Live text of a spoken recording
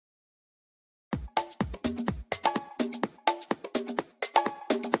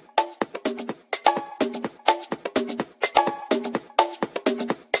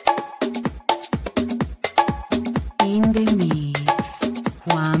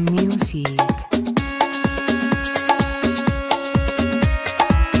music.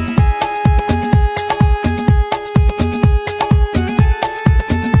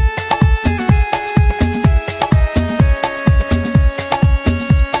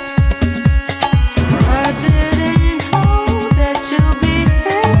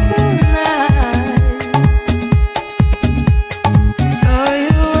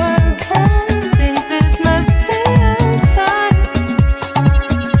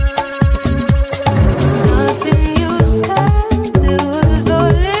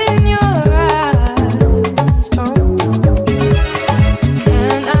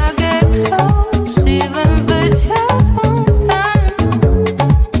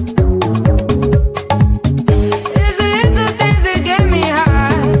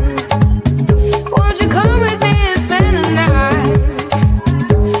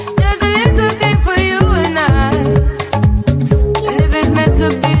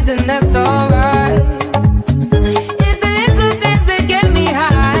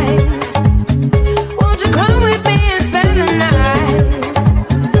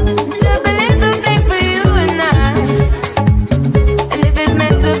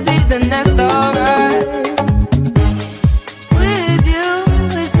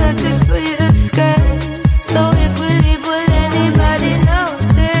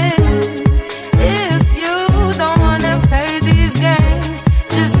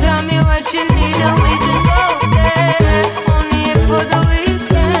 Tell me what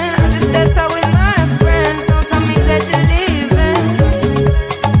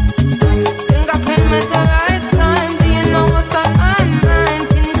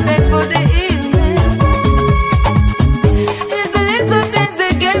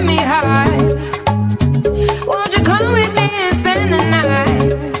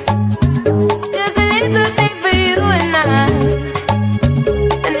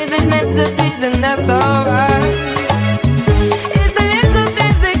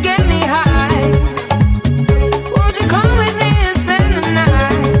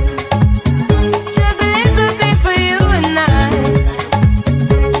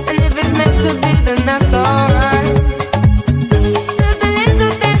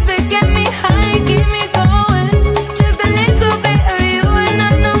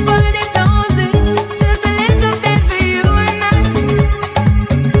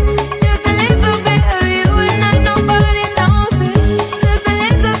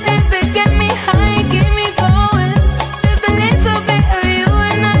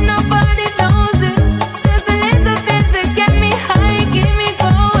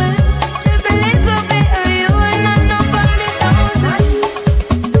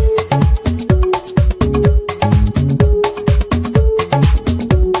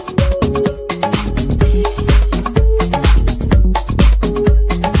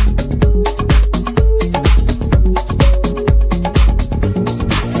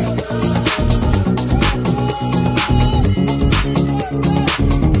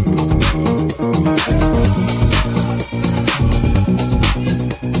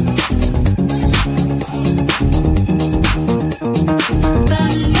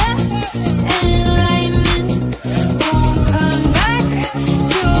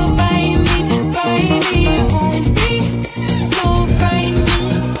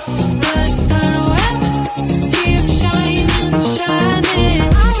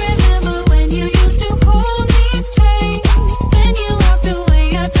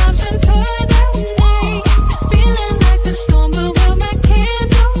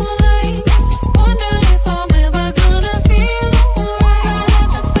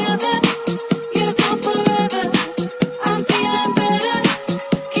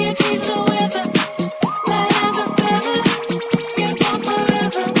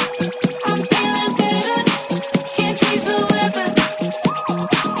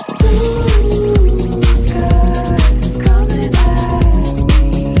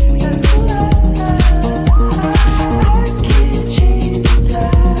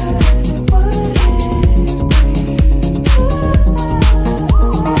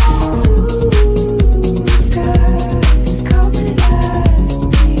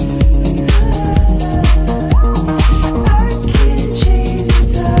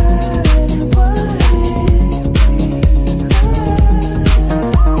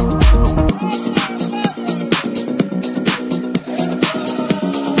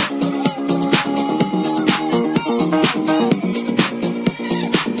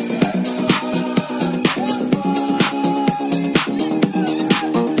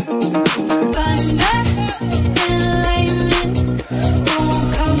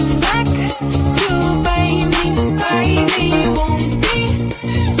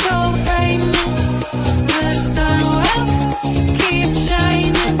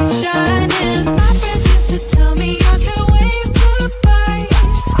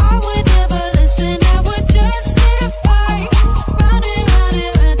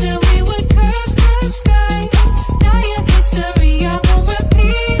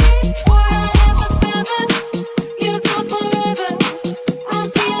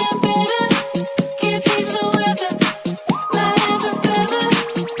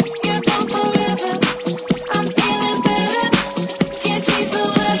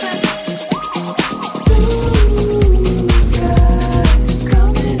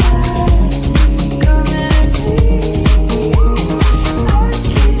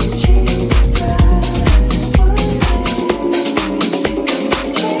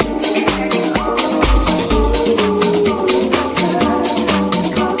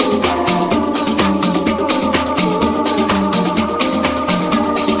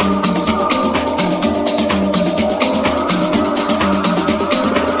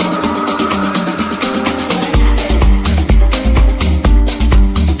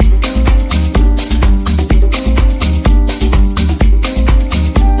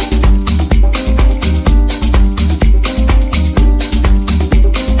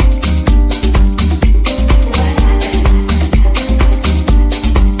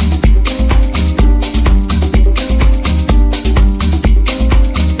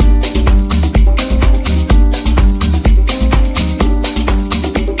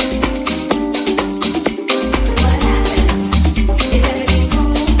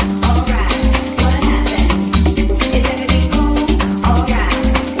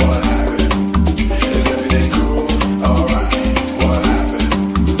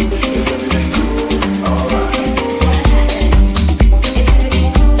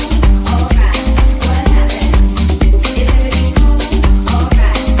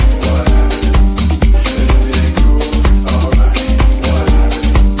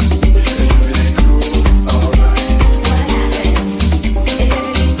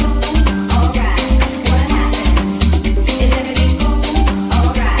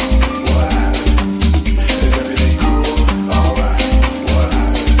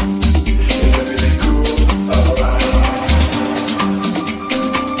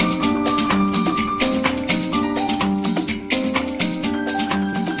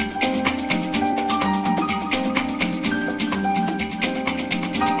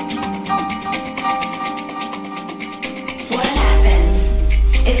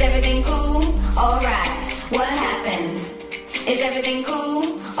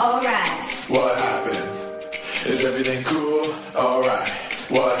Alright. What happened? Is everything cool? Alright.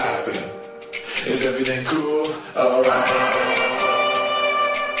 What happened? Is everything cool? Alright.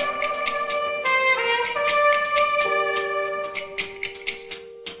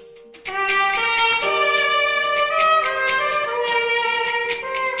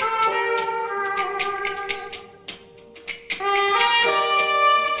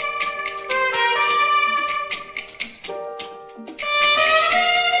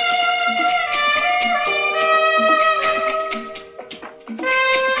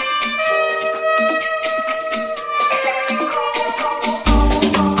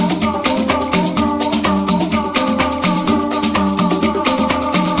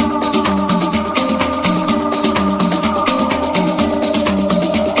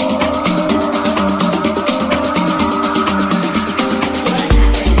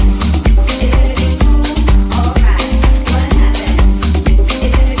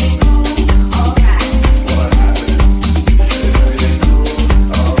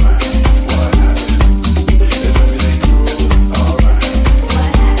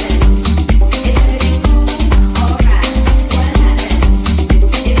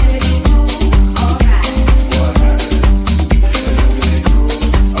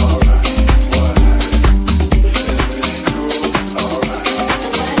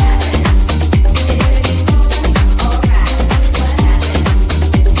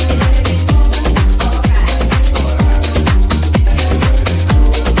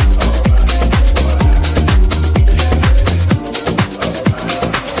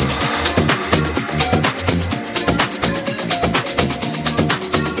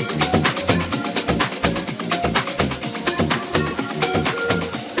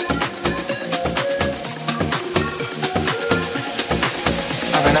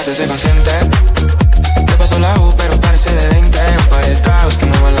 Se consciente. Te paso la U, pero parece de 20. Un par de tragos que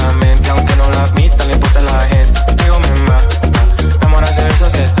no van la mente. Aunque no lo admita, le importa a la gente. Digo, me mata. Enamorarse de eso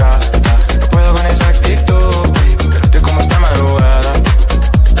se trata. No puedo con esa actitud, pero estoy como esta madrugada.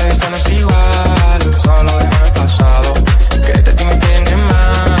 Esto no es igual, solo lo dejo en el pasado. Quererte a ti me tiene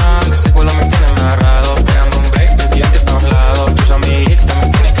mal, ese culo me tiene amarrado. Pegando un break, baby, antes pa' un lado. Tus amiguitas me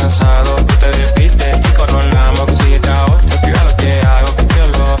tienen cansado. Tú te despistes y coronamos. Consíguete a otro, escriba lo que hago.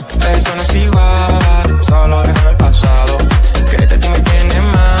 Esto no es igual, solo dejo en el pasado. Quererte a ti me tiene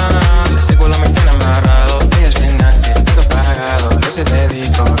mal, ese culo me tiene amarrado. Ella es bien nazi, tengo pagado. Luces de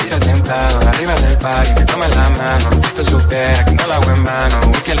disco, ir al templado. Arriba del party, me toma la mano. Si tú supieras que no la hago en mano.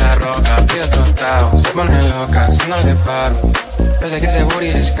 Whisky en la roca, pido tostado. Se pone loca, si no le paro. Yo sé que ese booty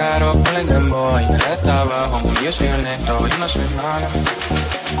es caro, ponle de boy. Me está abajo, yo soy honesto, yo no soy malo.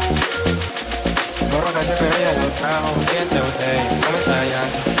 Borro casi pero ella lo trajo. Siente botella, come esa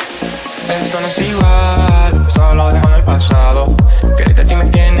llanta. Esto no es igual, solo dejo en el pasado. Quererte a ti me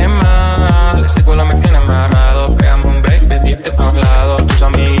tiene mal, ese culo me tiene amarrado. Pegamos un break, pedirte pa' un lado. Tus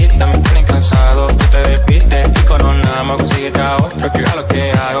amiguitas me tienen cansado. Tú te despistes y coronamos. Consíguete a otro, escriba lo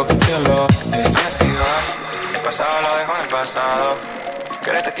que hago, que yo lo. Esto no es igual, el pasado lo dejo en el pasado.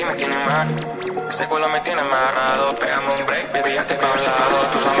 Quererte a ti me tiene mal, ese culo me tiene amarrado. Pegamos un break, pedirte pa' un lado.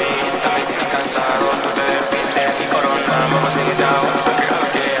 Tus amiguitas me tienen cansado. Tú te despistes y coronamos. Consíguete a otro, escriba lo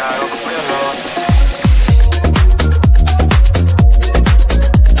que hago, que yo lo.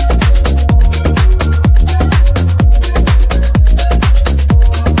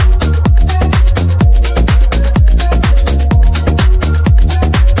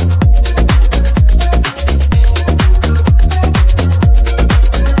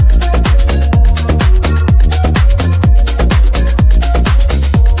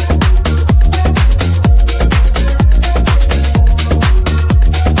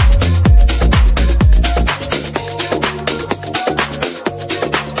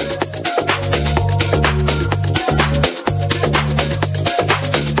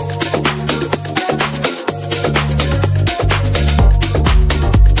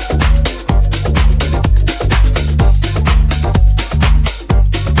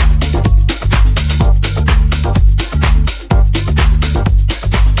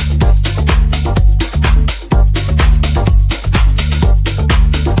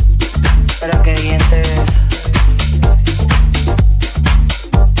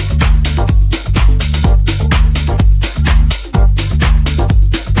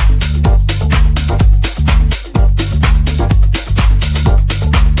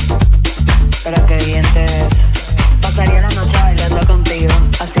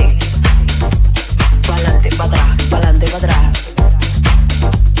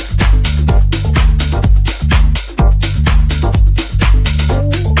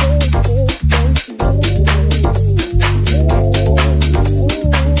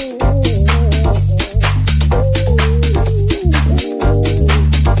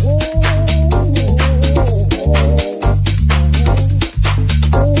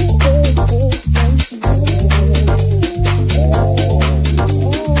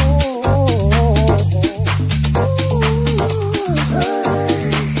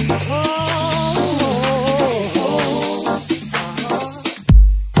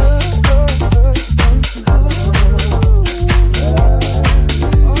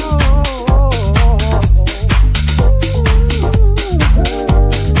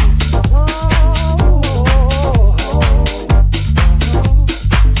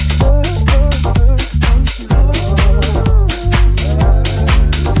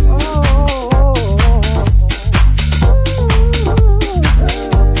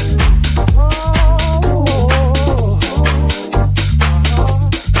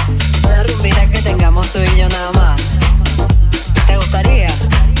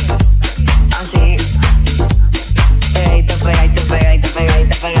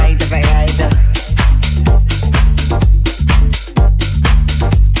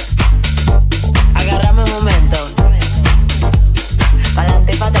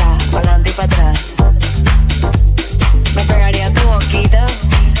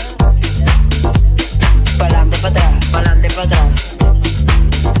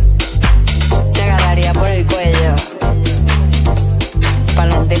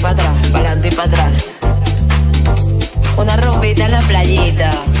 pa'lante y para atrás, pa'lante y para atrás. Una rumbita en la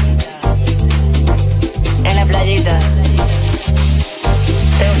playita. En la playita.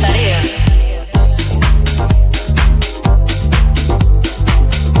 ¿Te gustaría?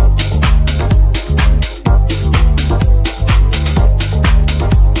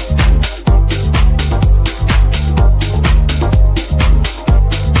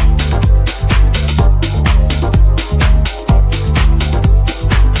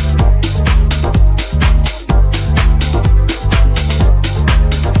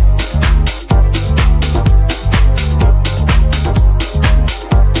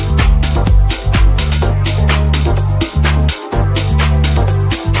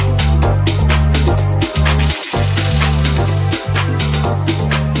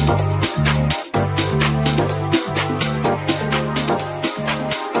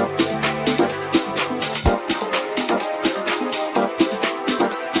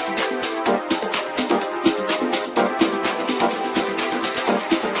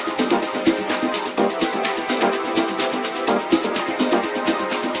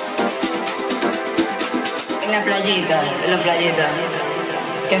 En la playita,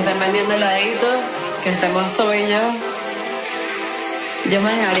 que estén vendiendo heladitos, que estemos tú y yo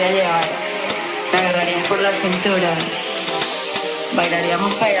me dejaría llevar, me agarrarías por la cintura,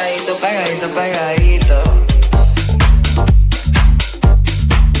 bailaríamos pegadito, pegadito, pegadito.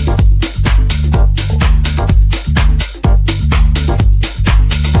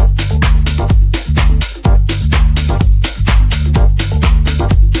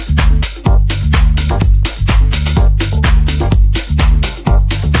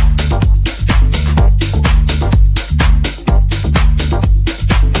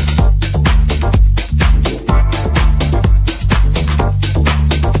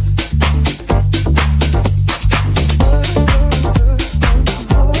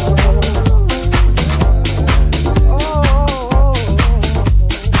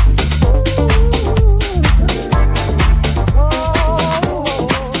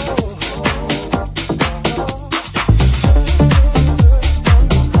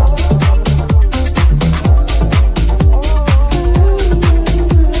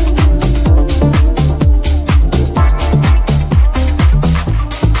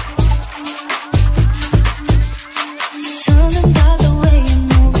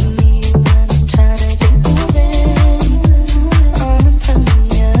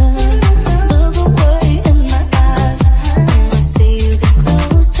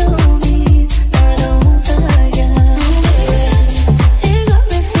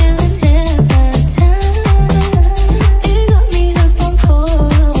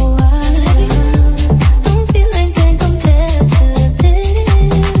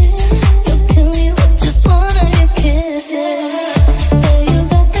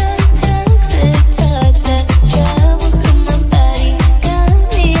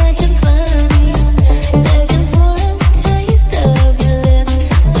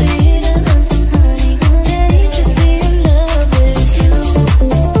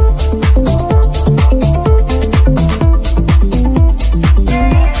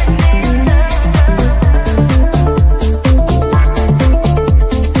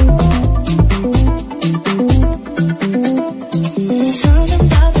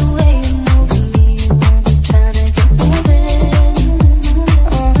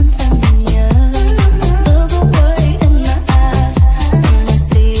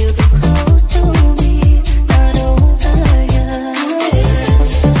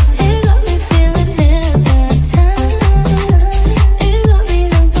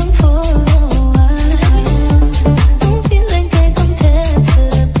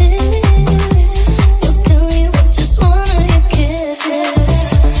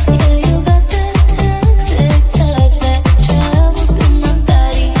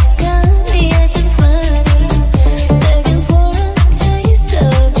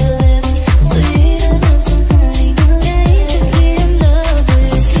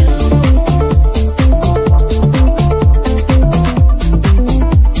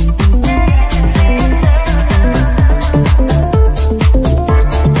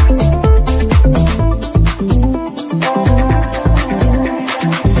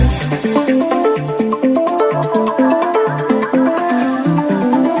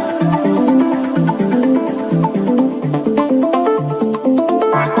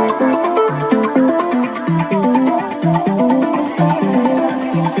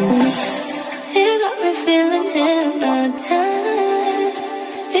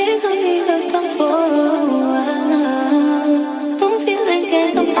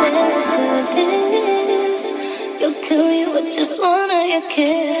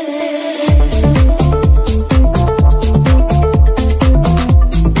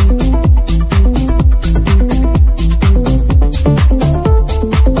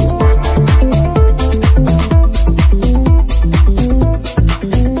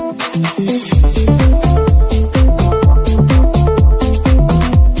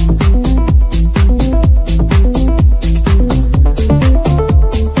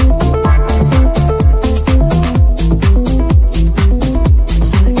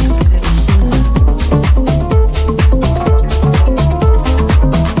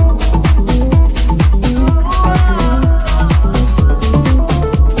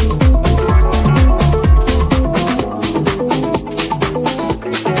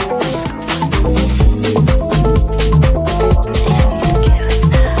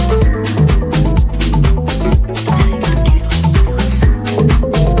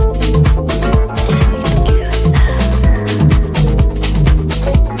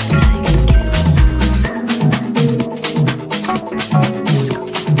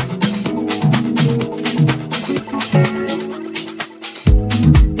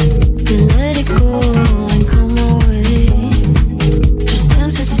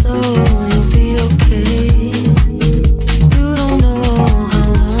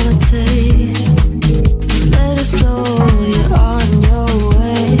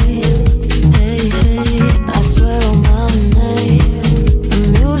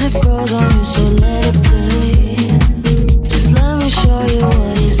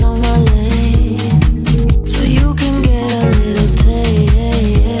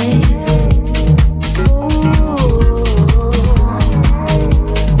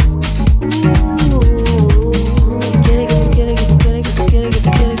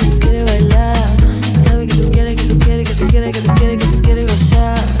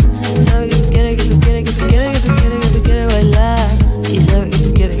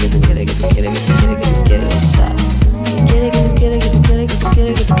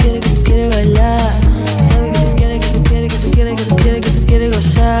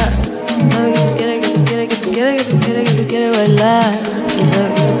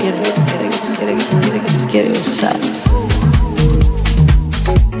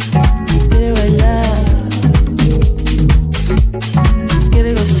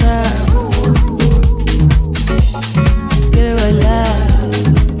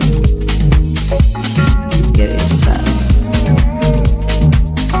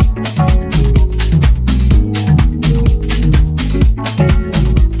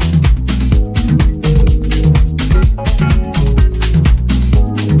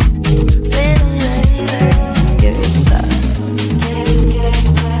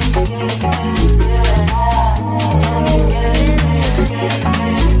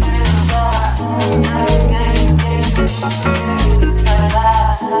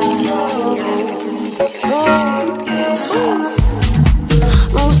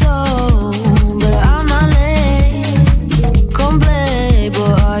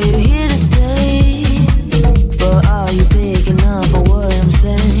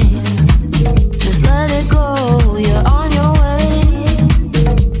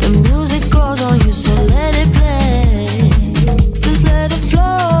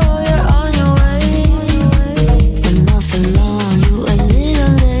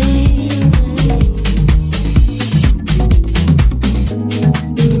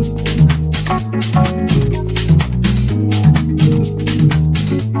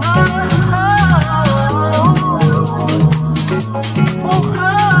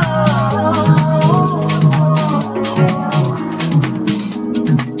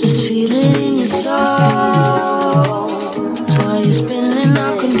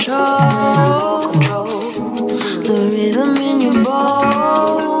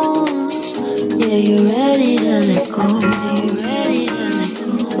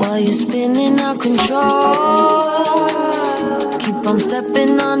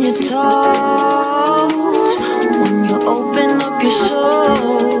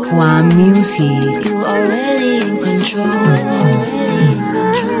 Juan Music. You already in control.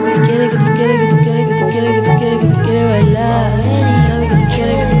 Quiere que tú quieres, que tú quieres, que tú quieres, que tú quieres, que tú quieres bailar. Sabe que tú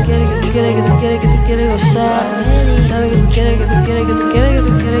quieres, que tú quieres, que tú quieres, que tú quieres, que tú quieres gozar. Sabe que tú quieres, que tú quieres, que tú quieres, que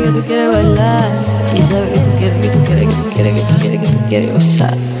tú quieres, que tú quieres bailar. Y sabe que tú quieres, que tú quieres, que tú quieres, que tú quieres, que tú quieres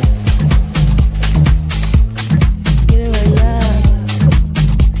gozar.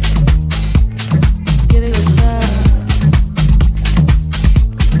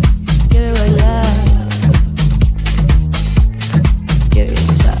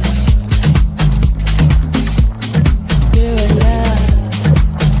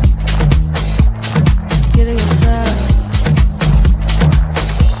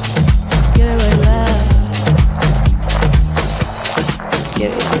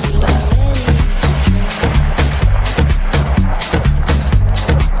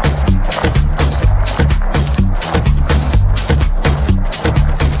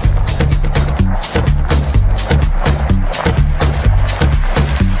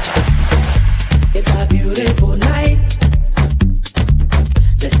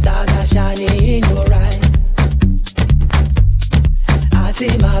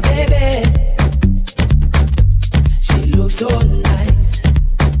 baby. She looks so nice.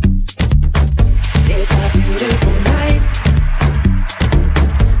 It's a beautiful night.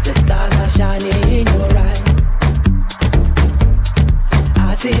 The stars are shining in your eyes.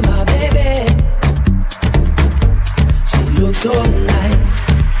 I see my baby. She looks so nice.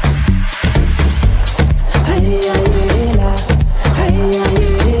 Hey, hey, la. Hey,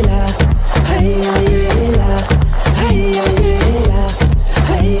 hey, la. Hey, hey, la. Hey, hey, la. Hey, hey, la.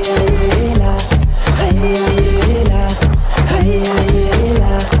 Hey, hey, la. Hey, hey, la. Hey, hey,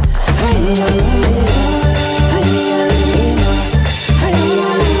 la.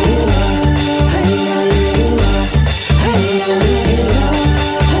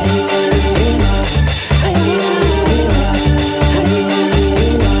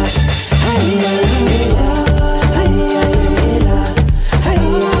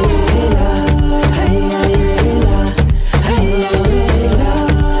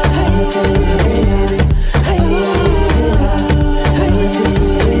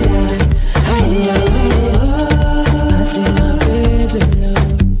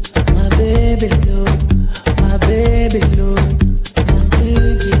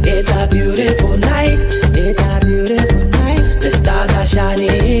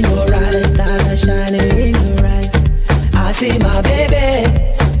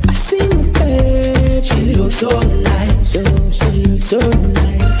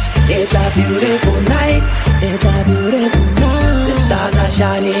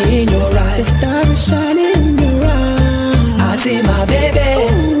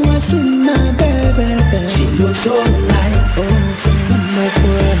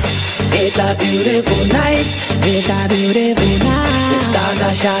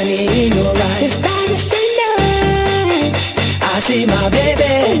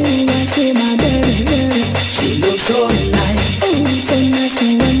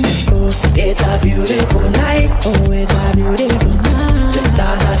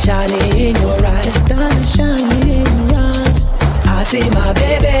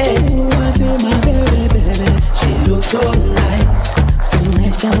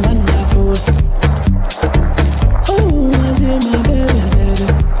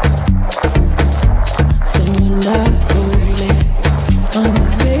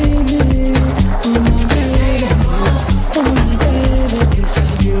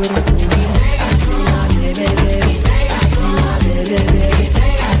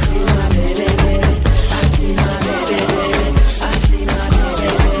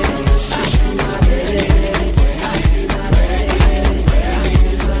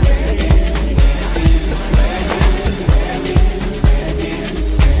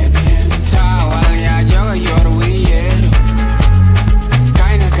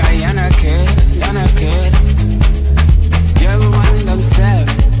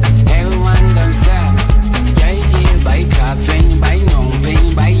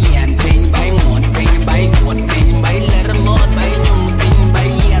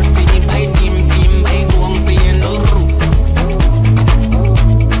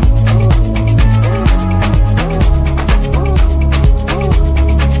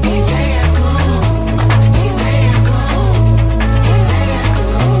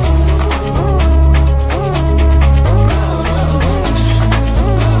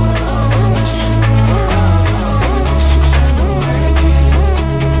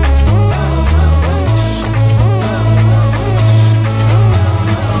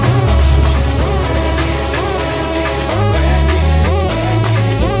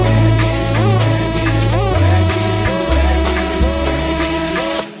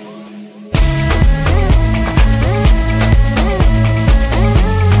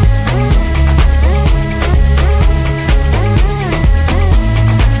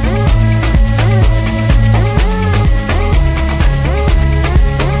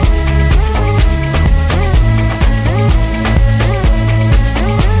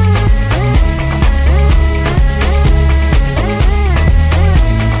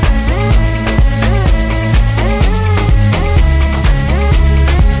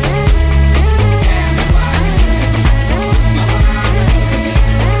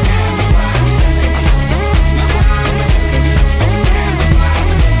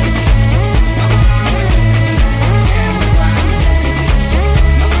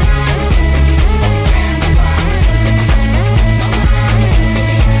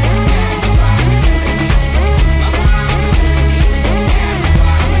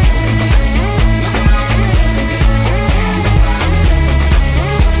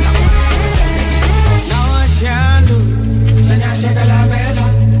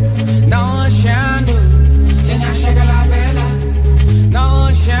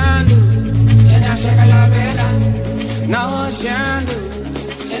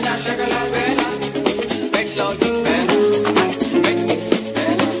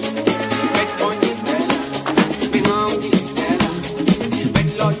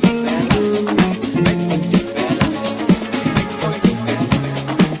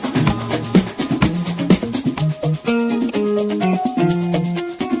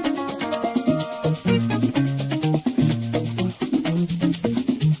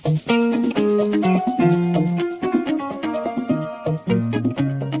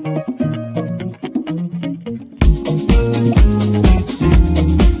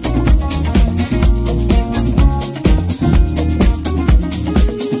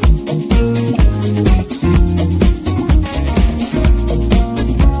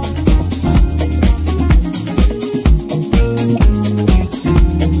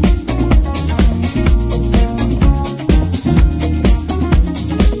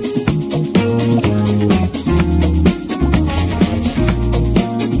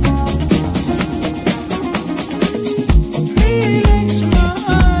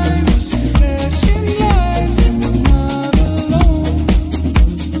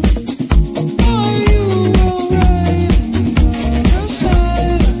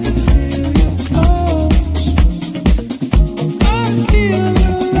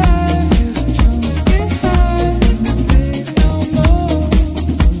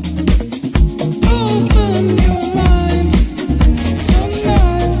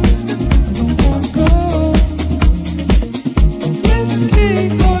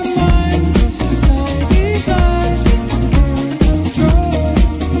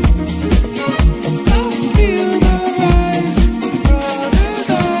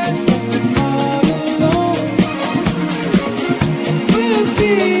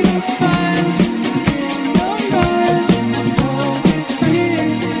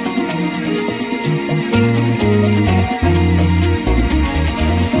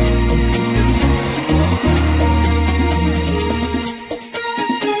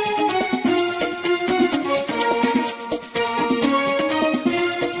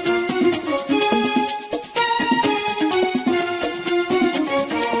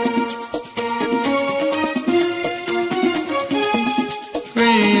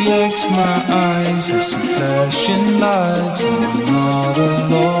 my eyes, I see flashing lights, and I'm not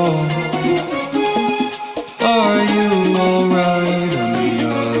alone. Are you alright on the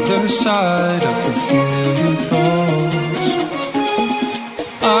other side? I can feel you close.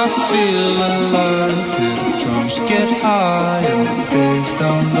 I feel alive, hear the drums get high and the bass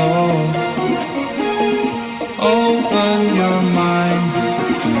down low. Open your mind, we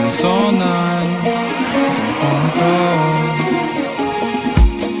could dance all night. Don't wanna go.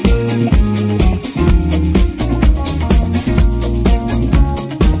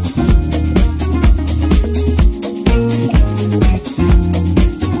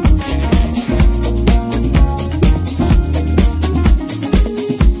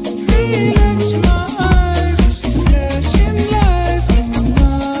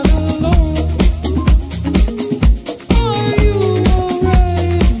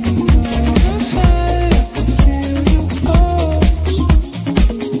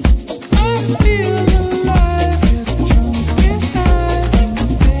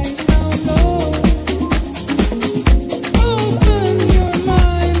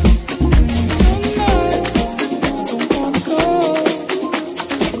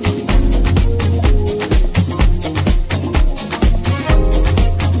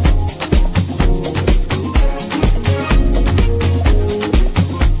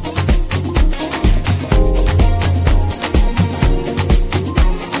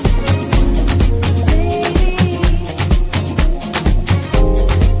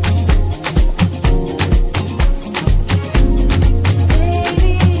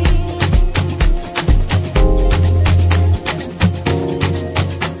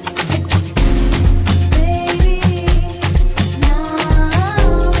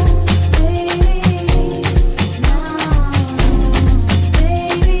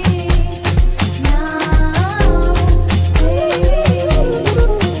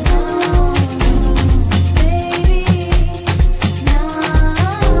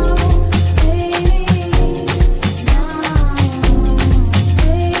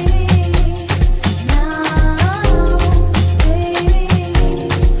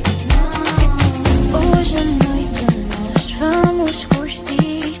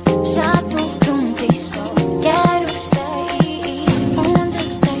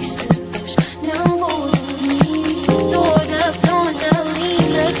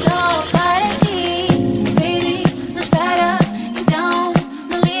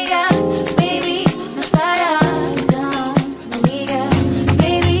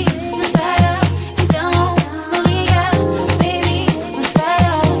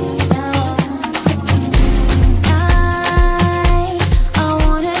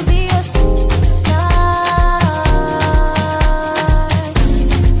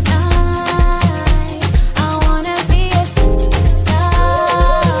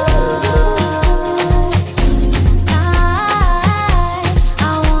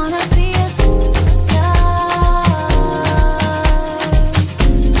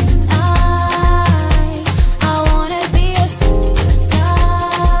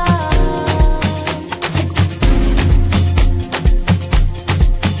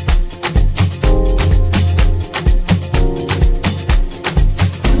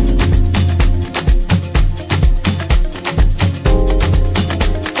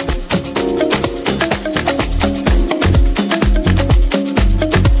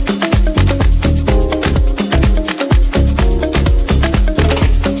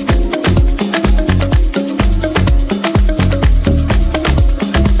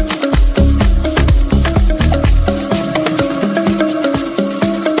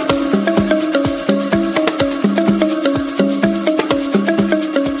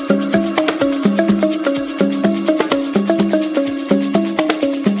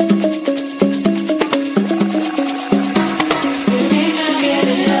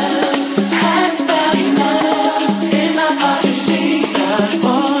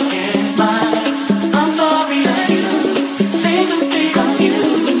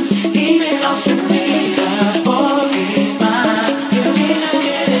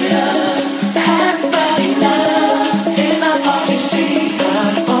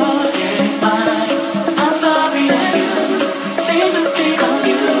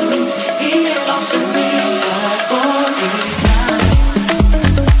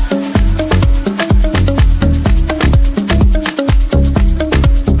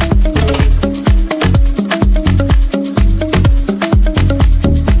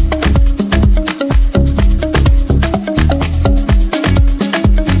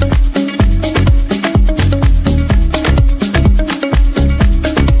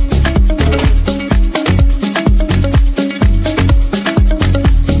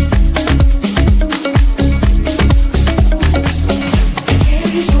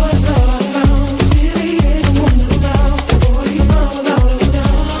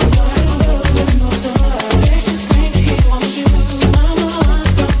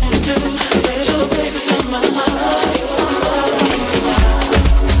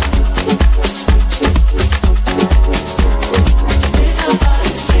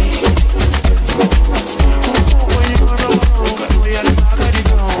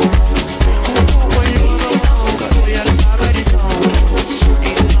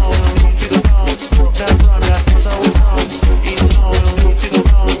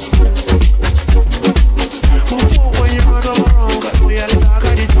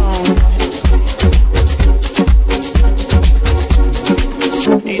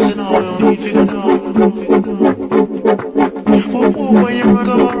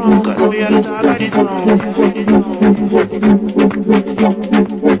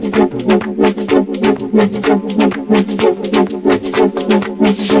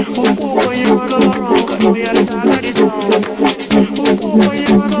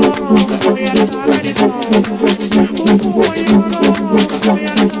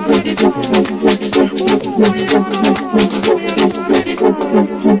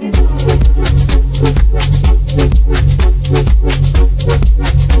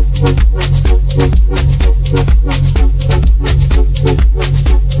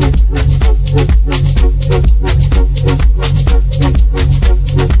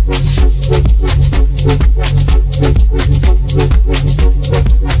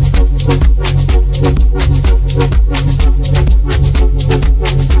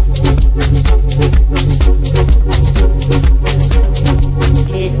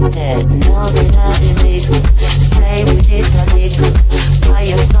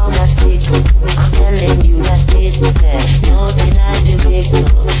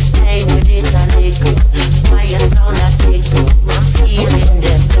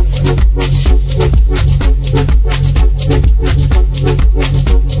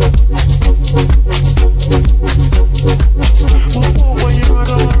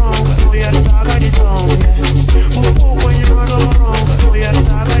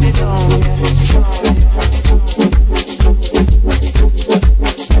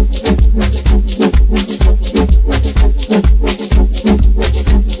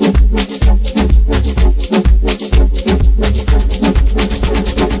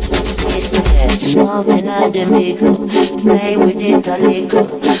 Play with it a little.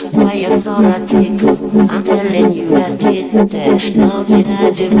 Why you so not tickle? I'm telling you that it nothing I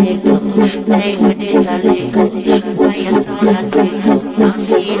do make. Play with it a little. Why you so not tickle? I'm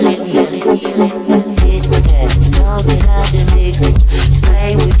feeling it. Nothing I do make.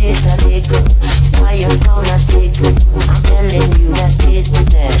 Play with it a little. Why you so not tickle? I'm telling you that it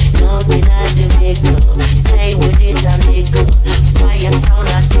nothing I do make. Play with it a little. Why you so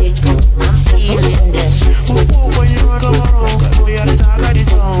not tickle? I'm feeling it. When you run around, we are the tag of the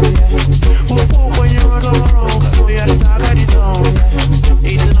town. When you run around, we are the tag of the town.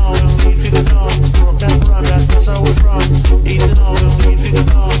 Easy now, we don't need figure down. Broke that run, that's how we from. Easy now, we don't need figure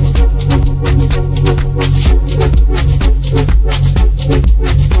down.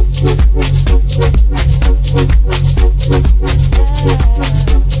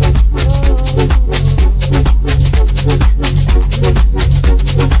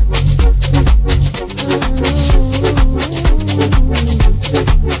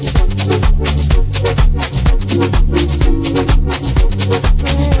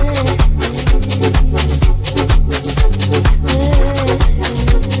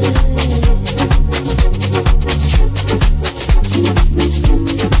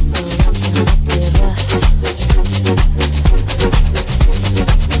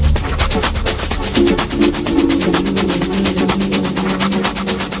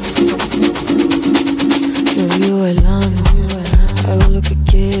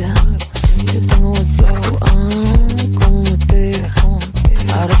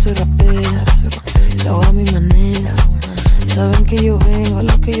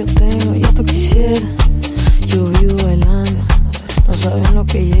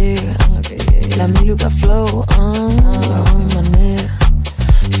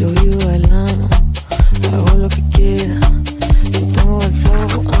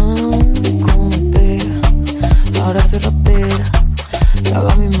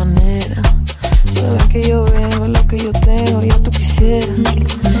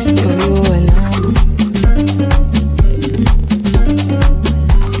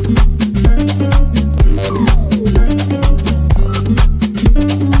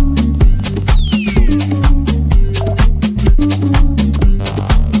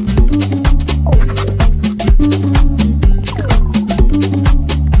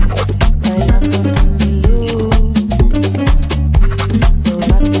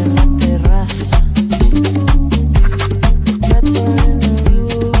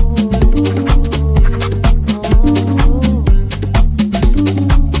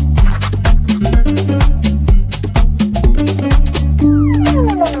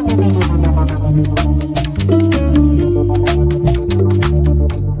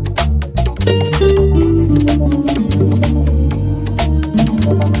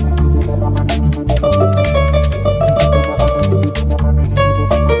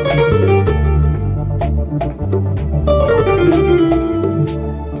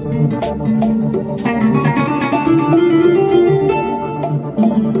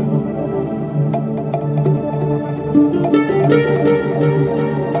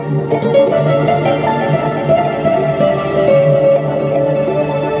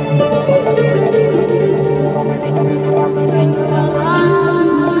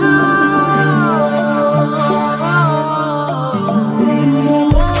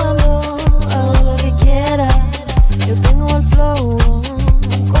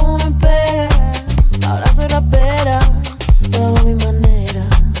 Ahora soy rapera, de mi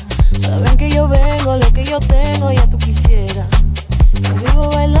manera.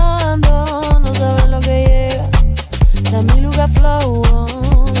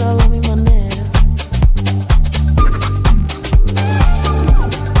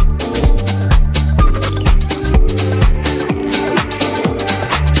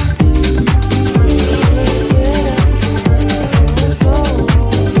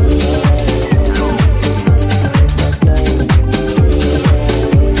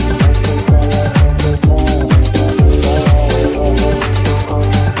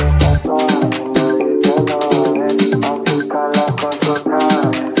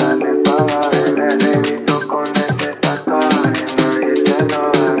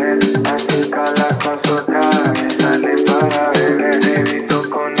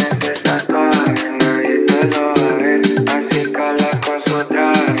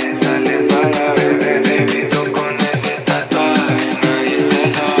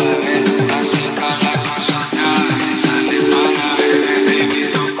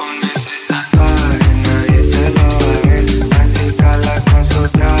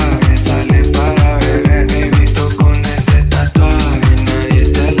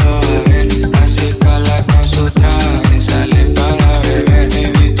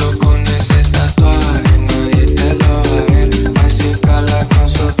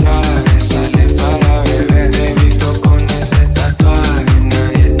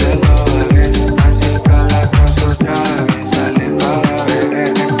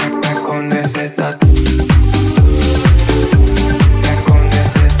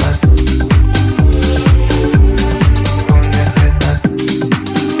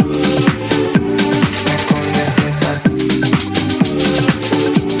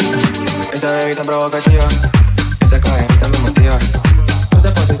 provocativa. Esa cadena me motiva.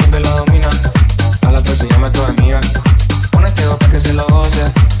 Esa pose siempre la domina. A la persona llama a tu amiga. Ponete dos pa' que se lo goce.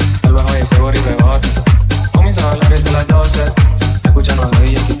 Al bajo y ese bori rebote. Comienzo a hablar desde las 12. Escuchando a los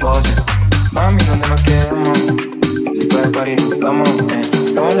DJs que pose. Mami, ¿dónde nos quedamos? Si puedes parir, nos vamos.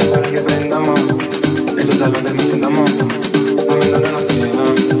 Vamos para que prendamos. En tu salón de mí andamos. Mami, ¿dónde nos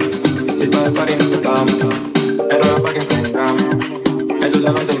quedamos? Si puedes parir, nos vamos. El ruedo pa' que prendamos. En tu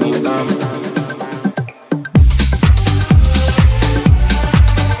salón de mí andamos.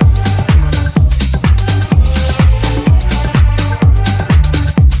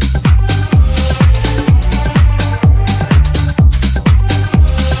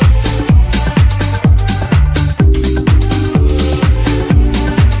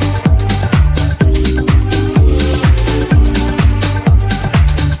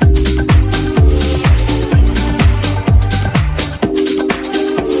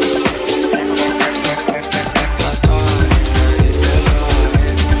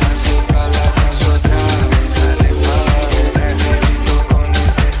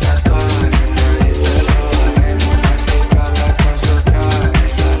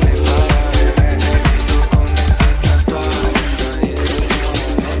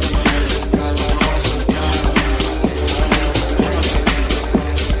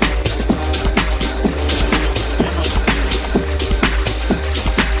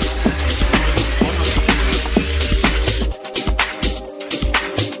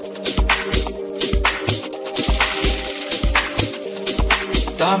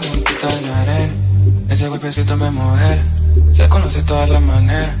 Ese golpecito me mueve, se conoce todas las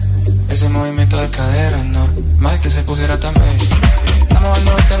maneras. Ese movimiento de cadera, normal que se pusiera tan bello. Estamos al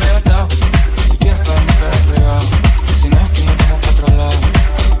norte arrebatado, si quieres caerme pero privado. Si no es que no estamos para otro lado.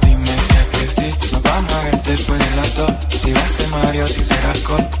 Dime si es que sí, nos vamos a ver después de las 2. Si va a ser Mario, si será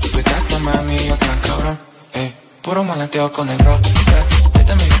alcohol. Tú estás tan mami y yo tan cabrón. Puro malanteo con el rock,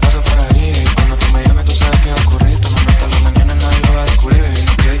 este me paso por ahí. Y cuando tú me llames tú sabes que va a ocurrir. Tomando hasta la mañana nadie lo va a descubrir. Baby,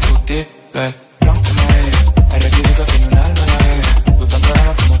 no quiero discutir, hay requisitos que ni un alma la vea. Tú tan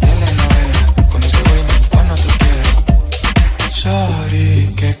programa como telenovela. Con ese movimiento cuando tú quieras.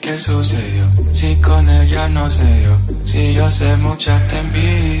 Sorry, ¿qué sucedió? Si con él ya no se dio. Si yo sé mucha te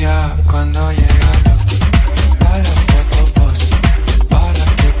envidia. Cuando llega lo a la foto pose para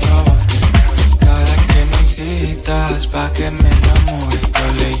que provoque. Cada que me incitas pa' que me enamore. Yo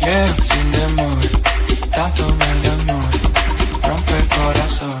le llevo sin demora. Tanto mal de amor rompe el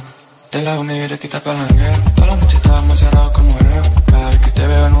corazón. De la una y directita para el jangueo. Toda la noche estábamos cerrados como hereo. Cada vez que te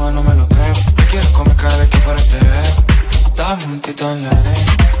veo nueva no me lo creo. Te quiero comer cada vez que para te veo. Estábamos juntitos en la arena.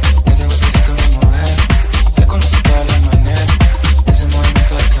 Ese golpecito me mueve. Se conoce todas las maneras. Ese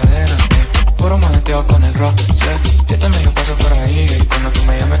movimiento de cadera, puro malenteo con el rock, yo también yo paso por ahí. Y cuando tú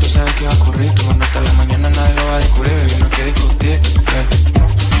me llames tú sabes que va a ocurrir. Tu mano hasta la mañana nadie lo va a descubrir. Baby, no quiero discutir,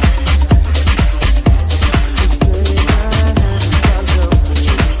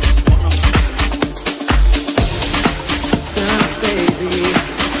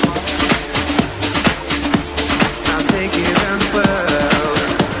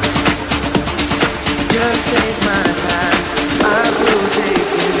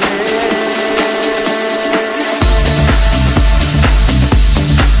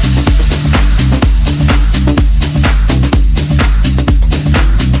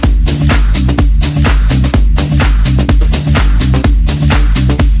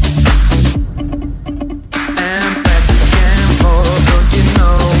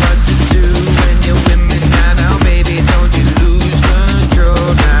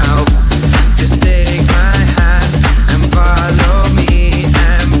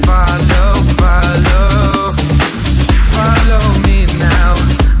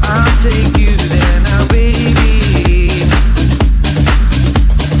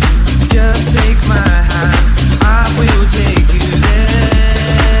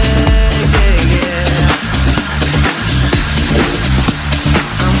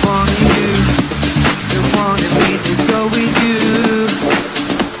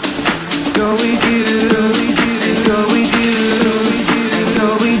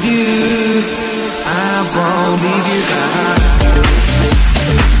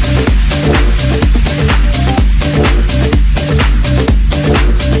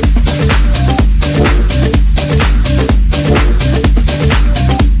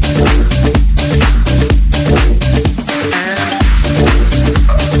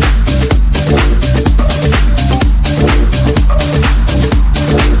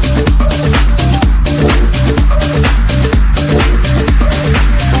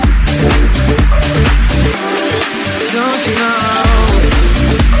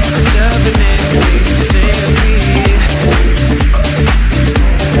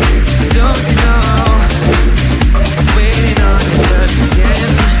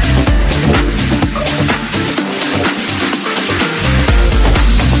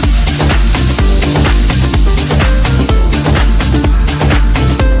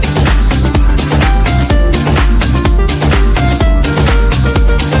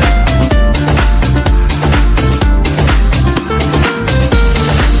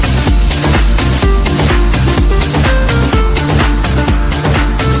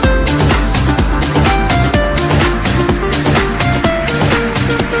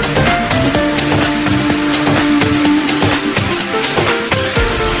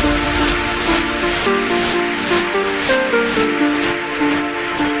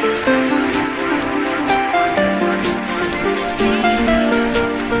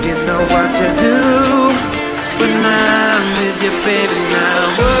 to do when I'm with you, baby.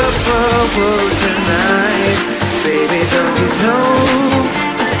 Now, whoa, tonight, baby, don't you know?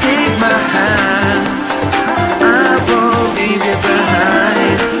 Just take my hand, I won't leave you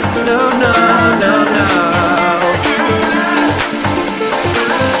behind. No, no, no, no.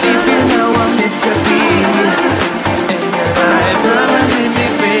 If you know I'm meant to be, and you're right, running me,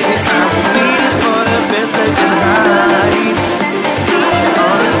 baby, I will be for the best of your life.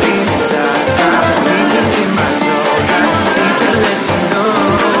 All the things that I've been in my soul, I need to let you know.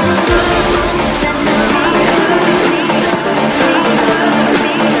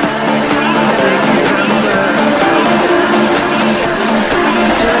 Take me under,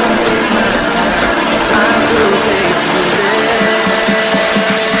 just take my hand, I will take you there.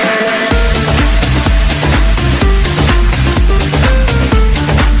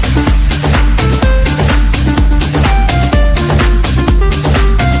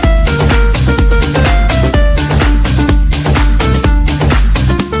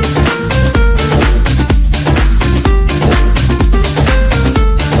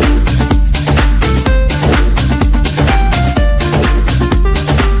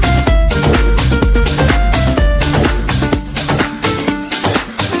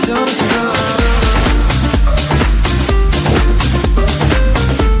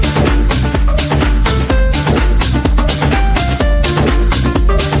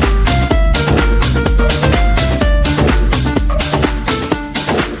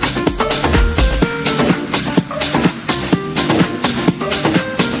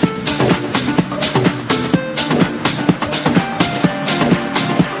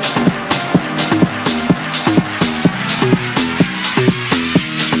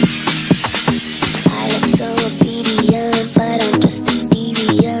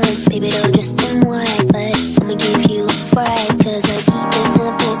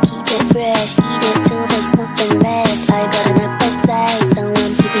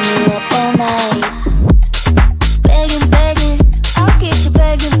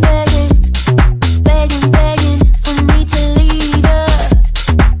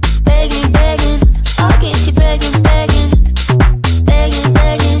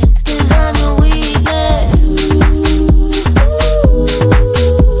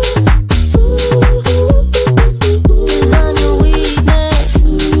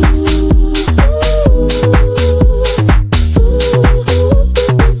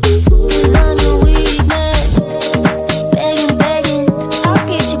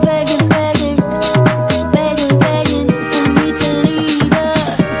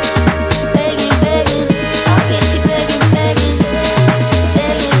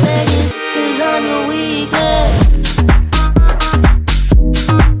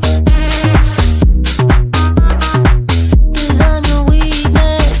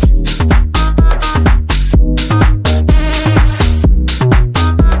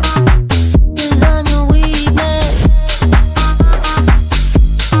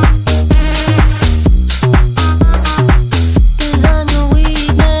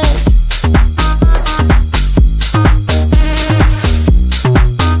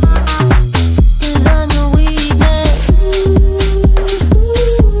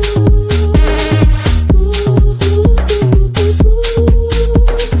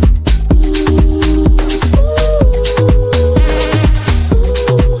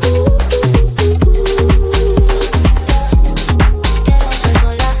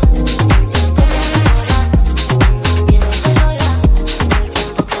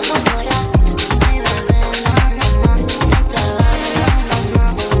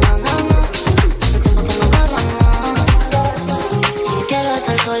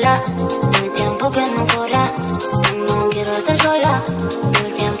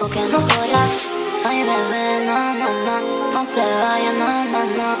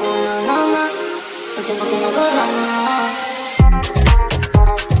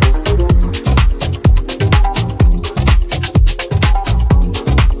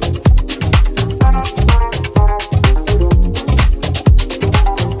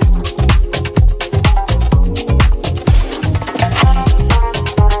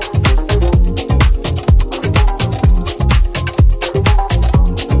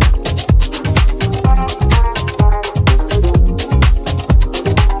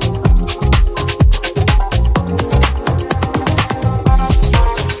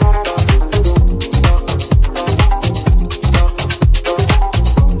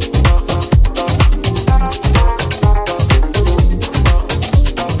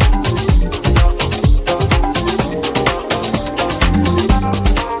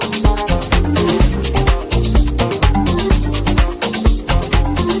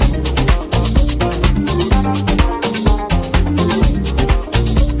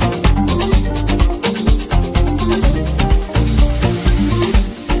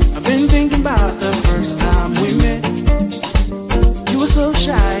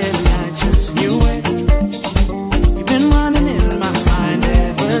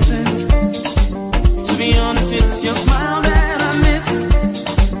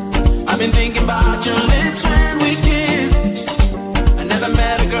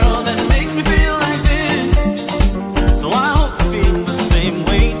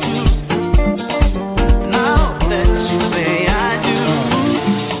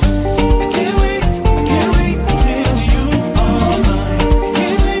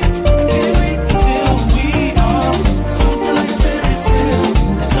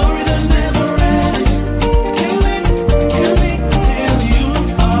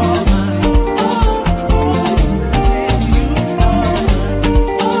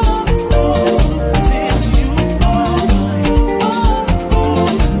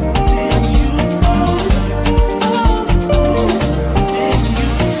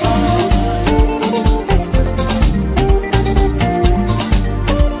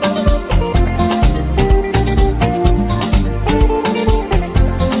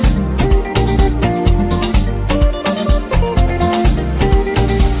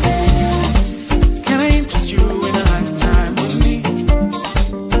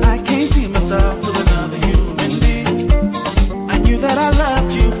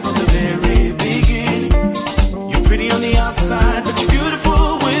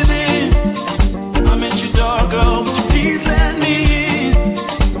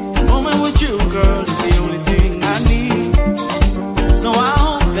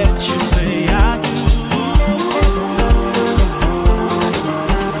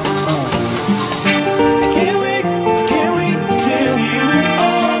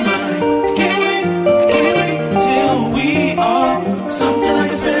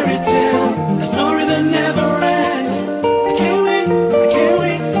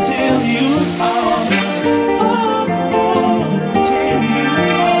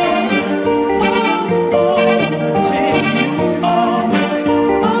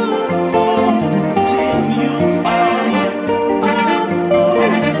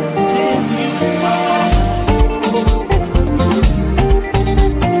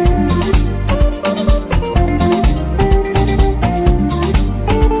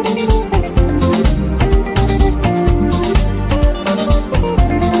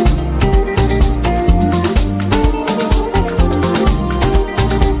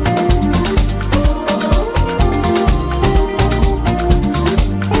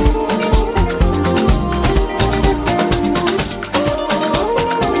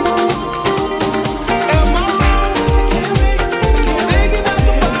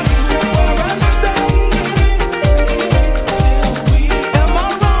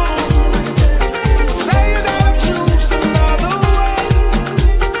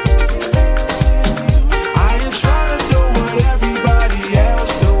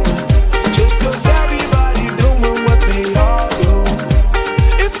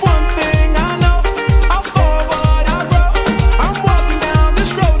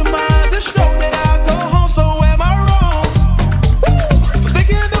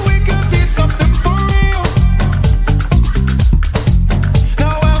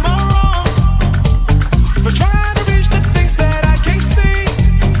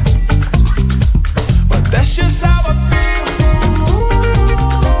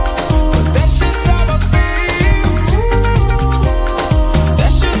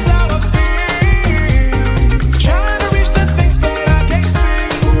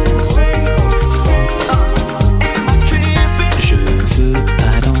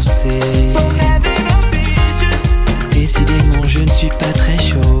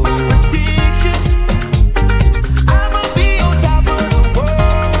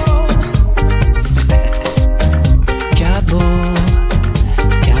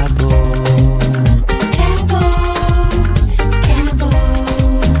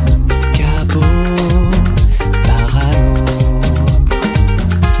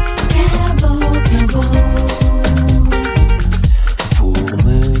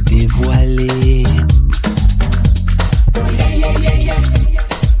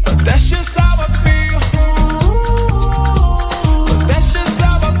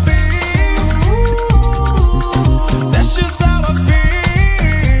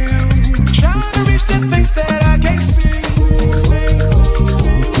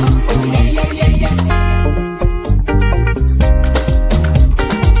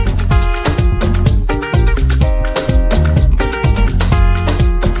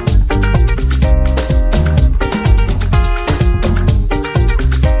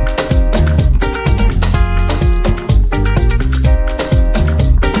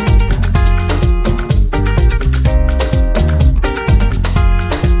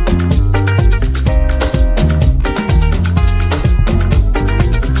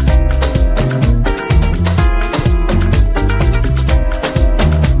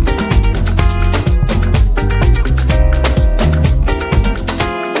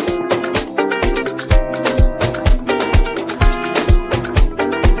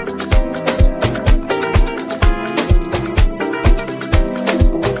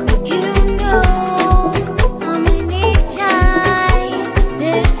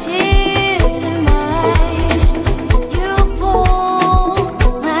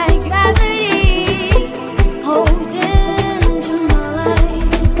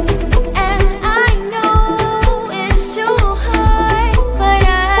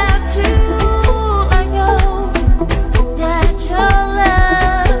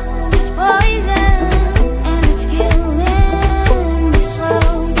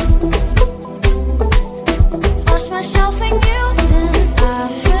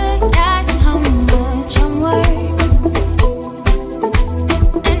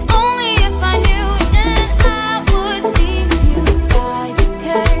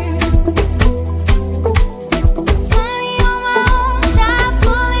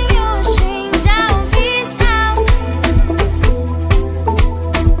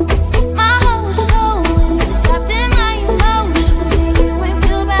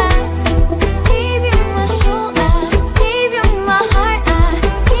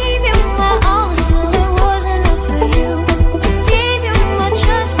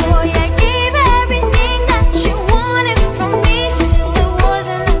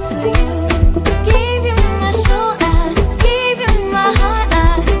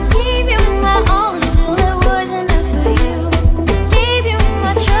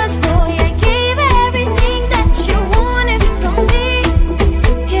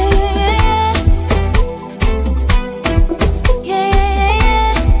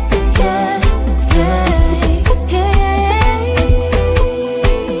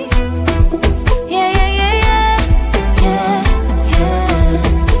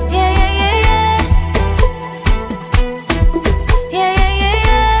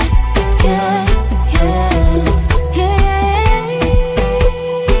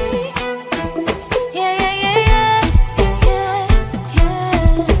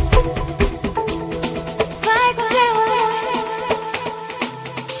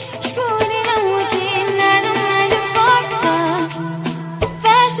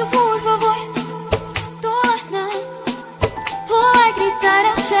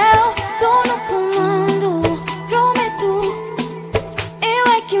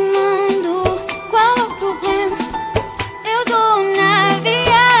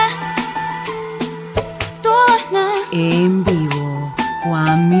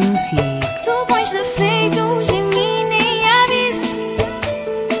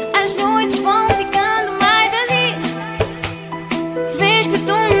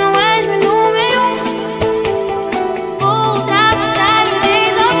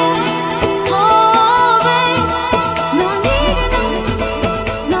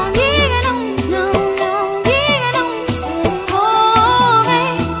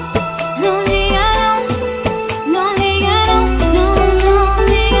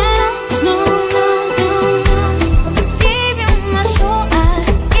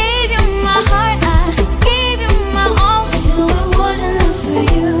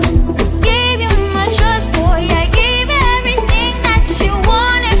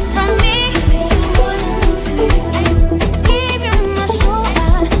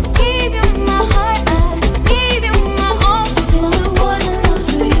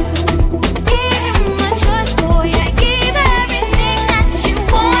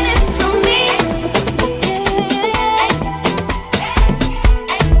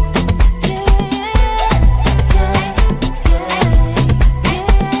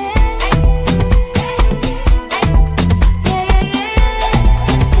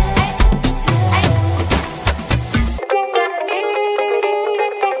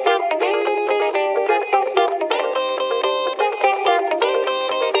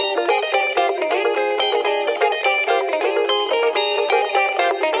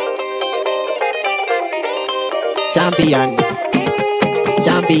 Champion,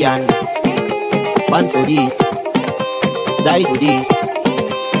 champion. Born for this, die for this.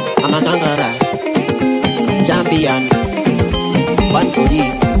 I'm a conqueror. Champion, born for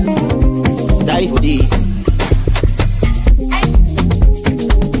this, die for this.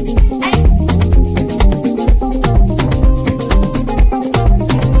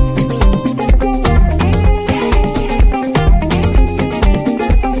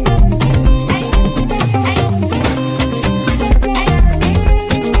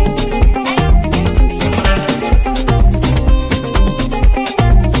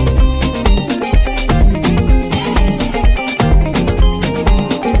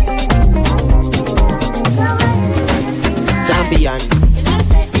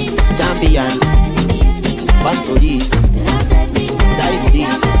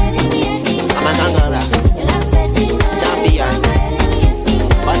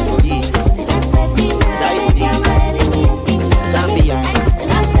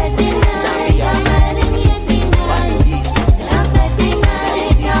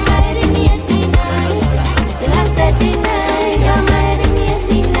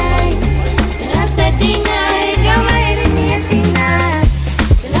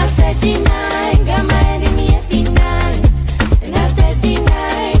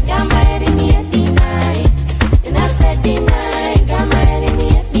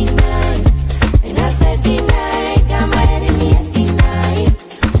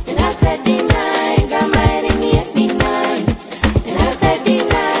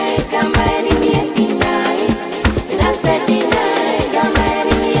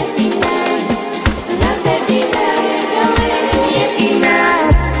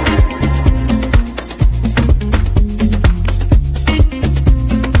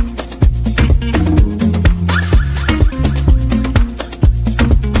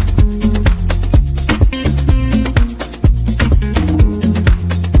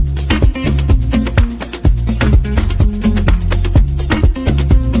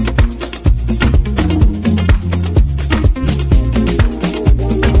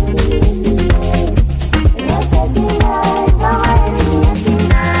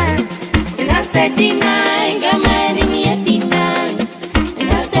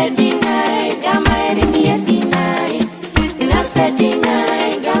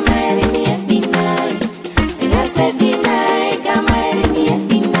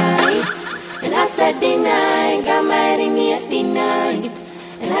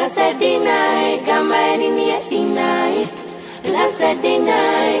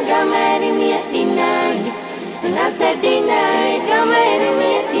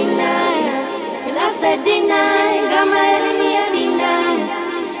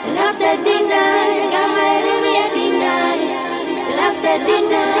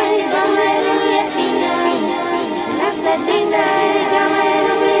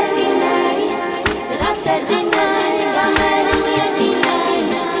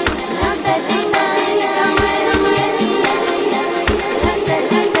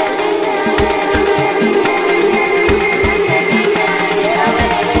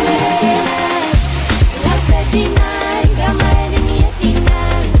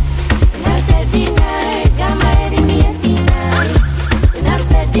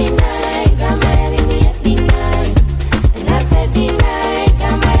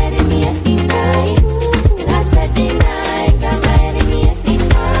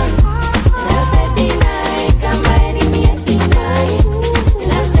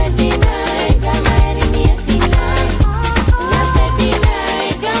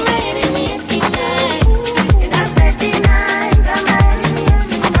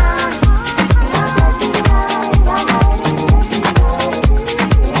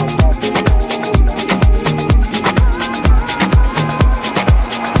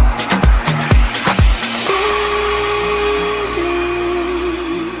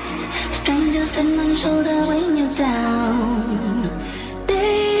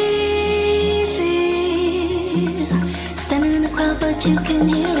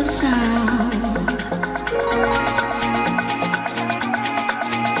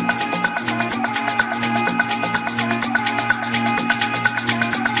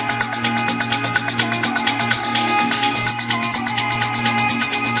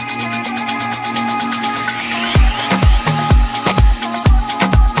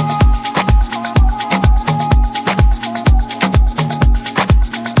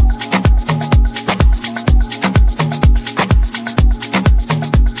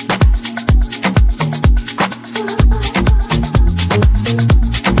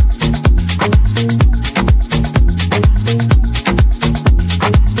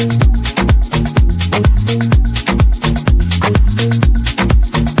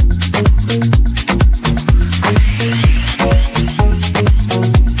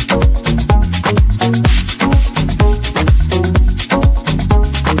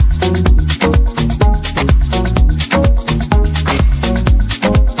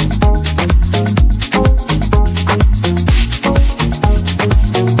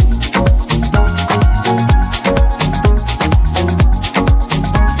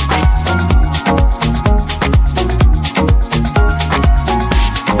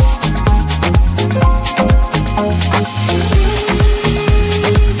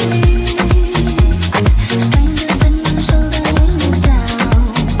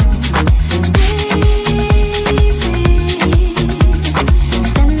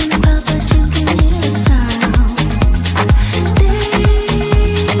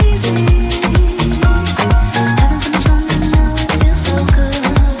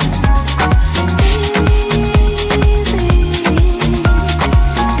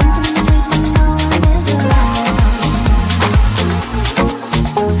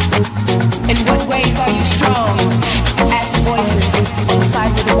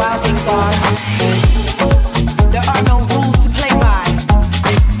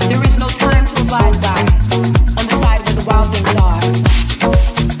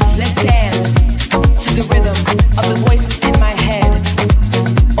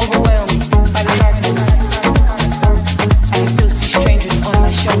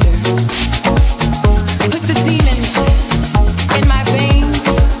 shoulder. Put the demons in my veins,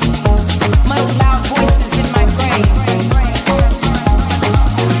 muddle loud voices in my brain.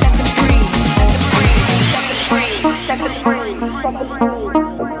 Set them free, set them free, set them free, set them free, set them free.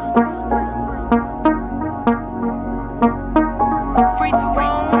 Free to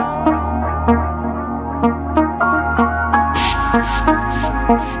roam.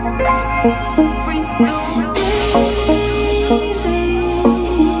 Free to do.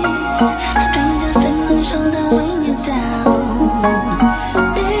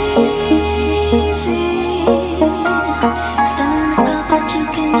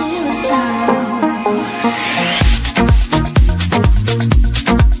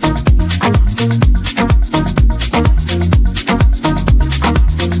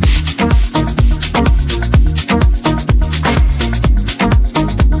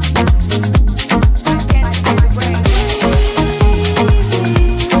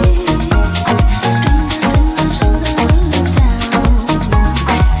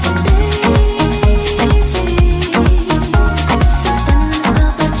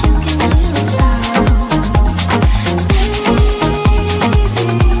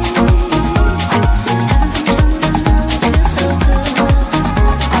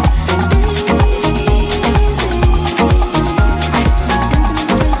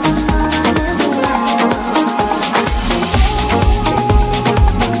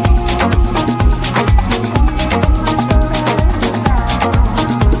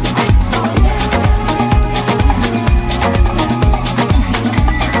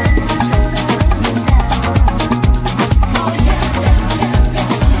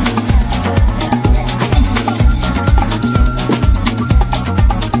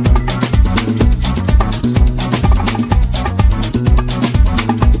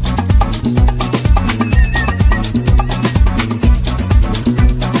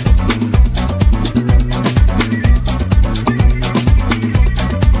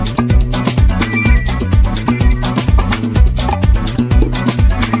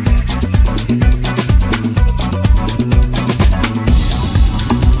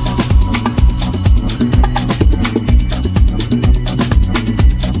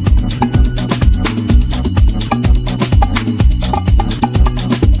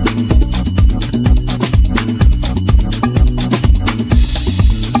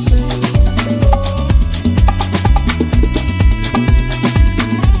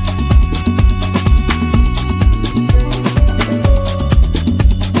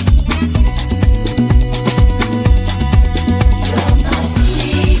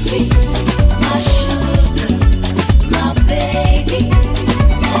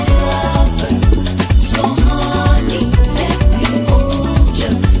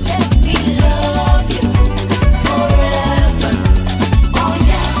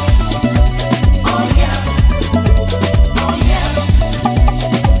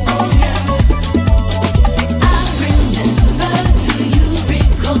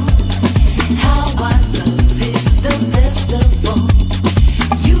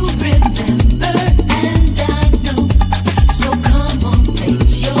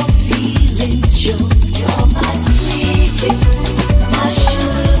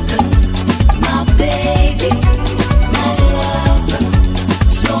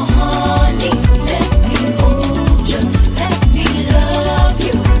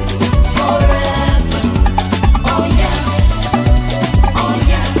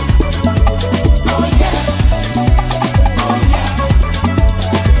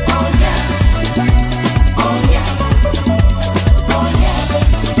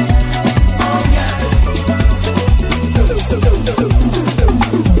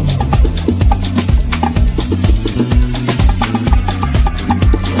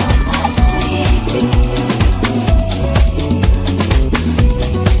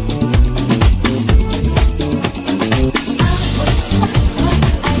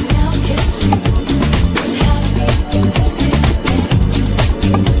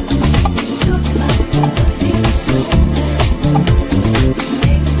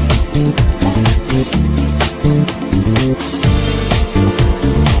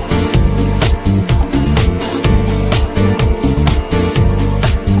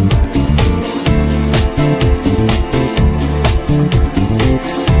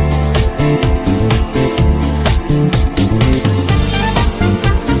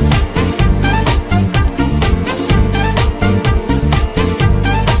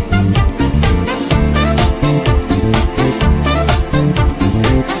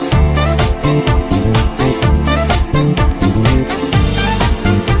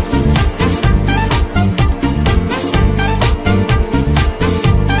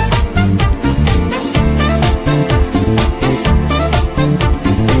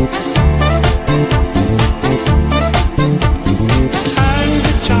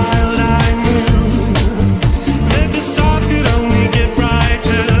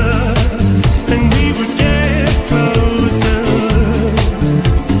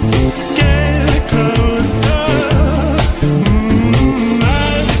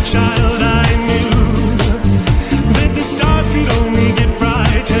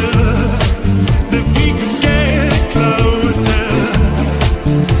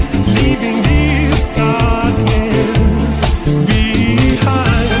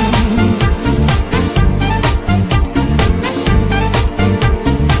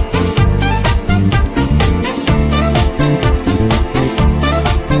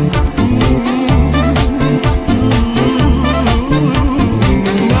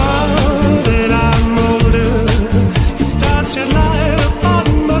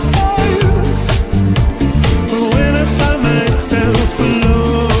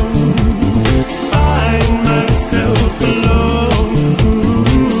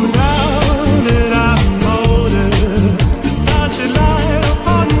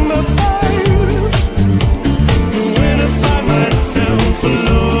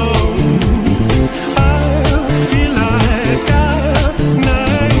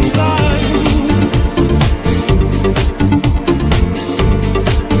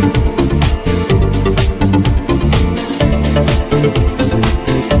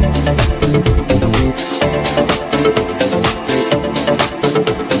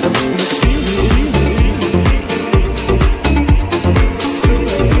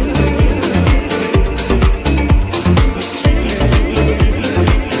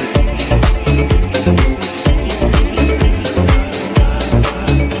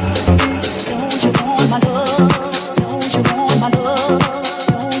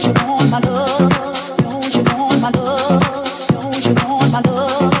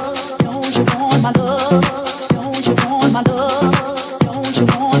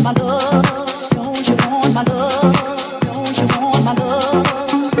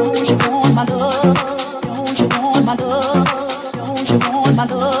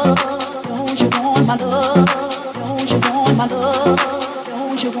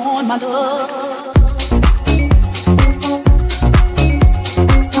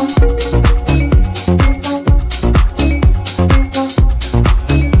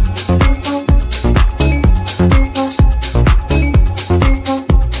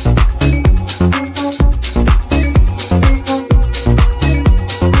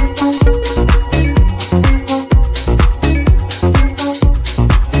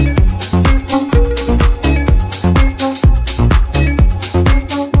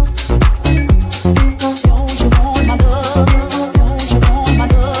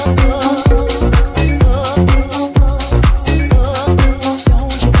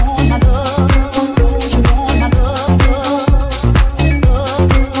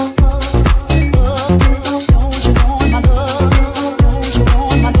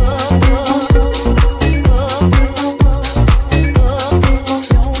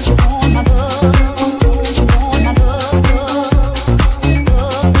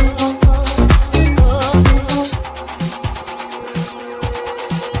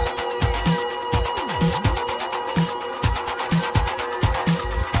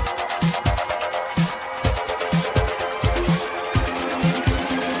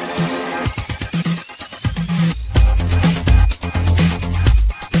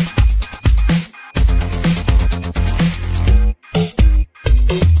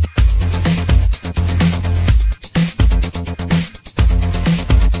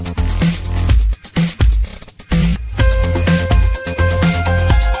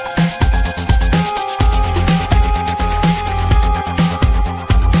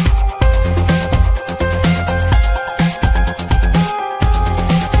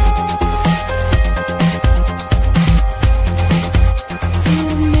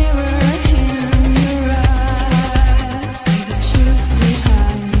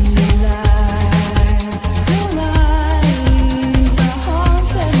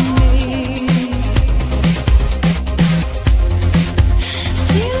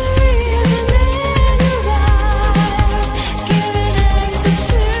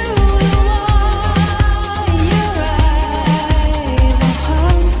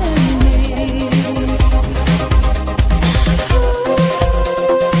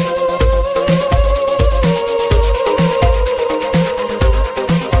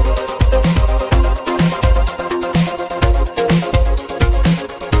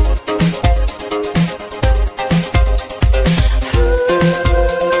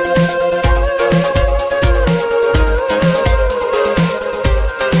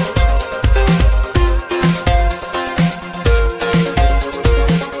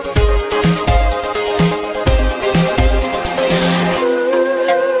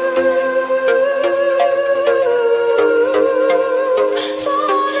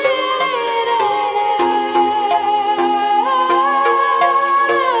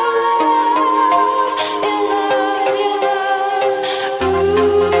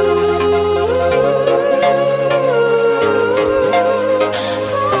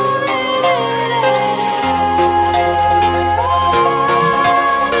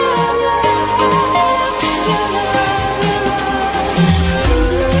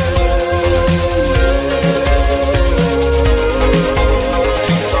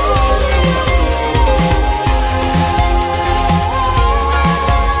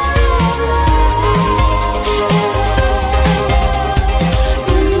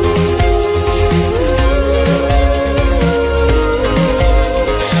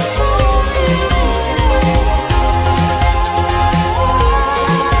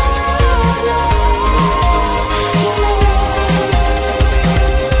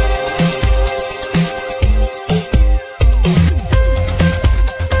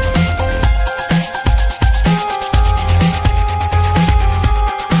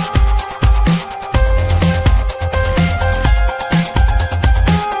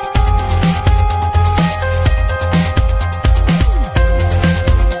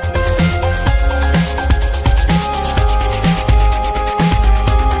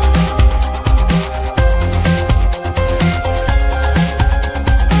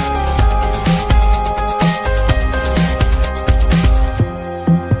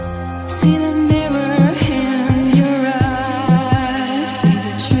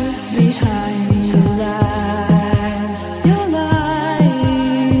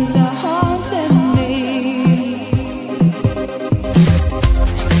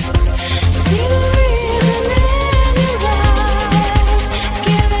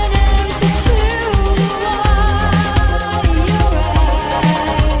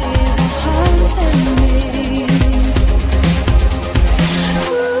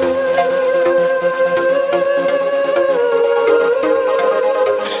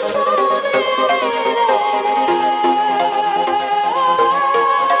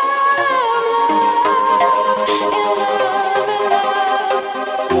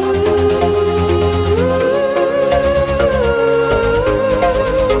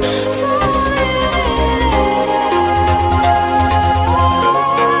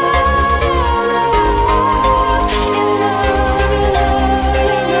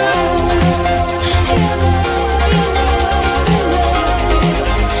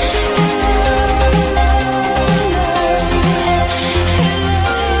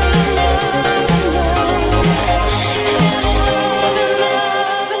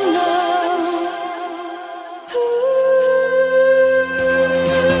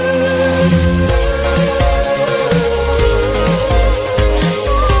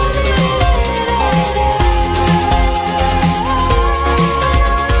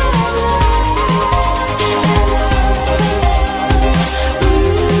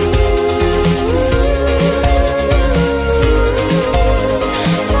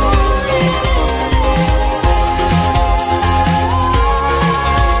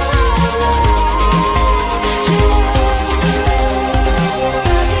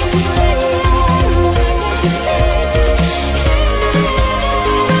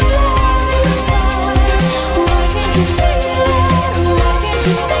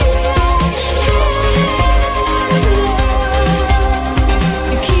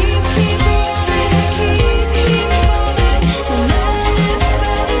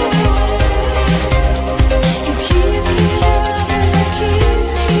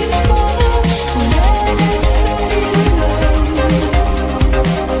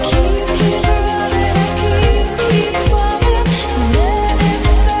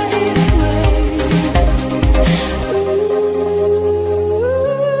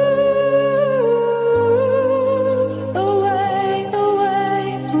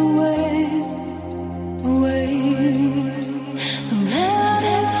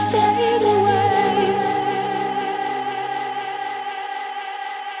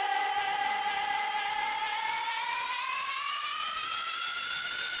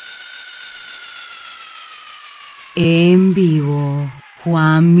 En vivo,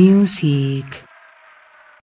 Juan Music.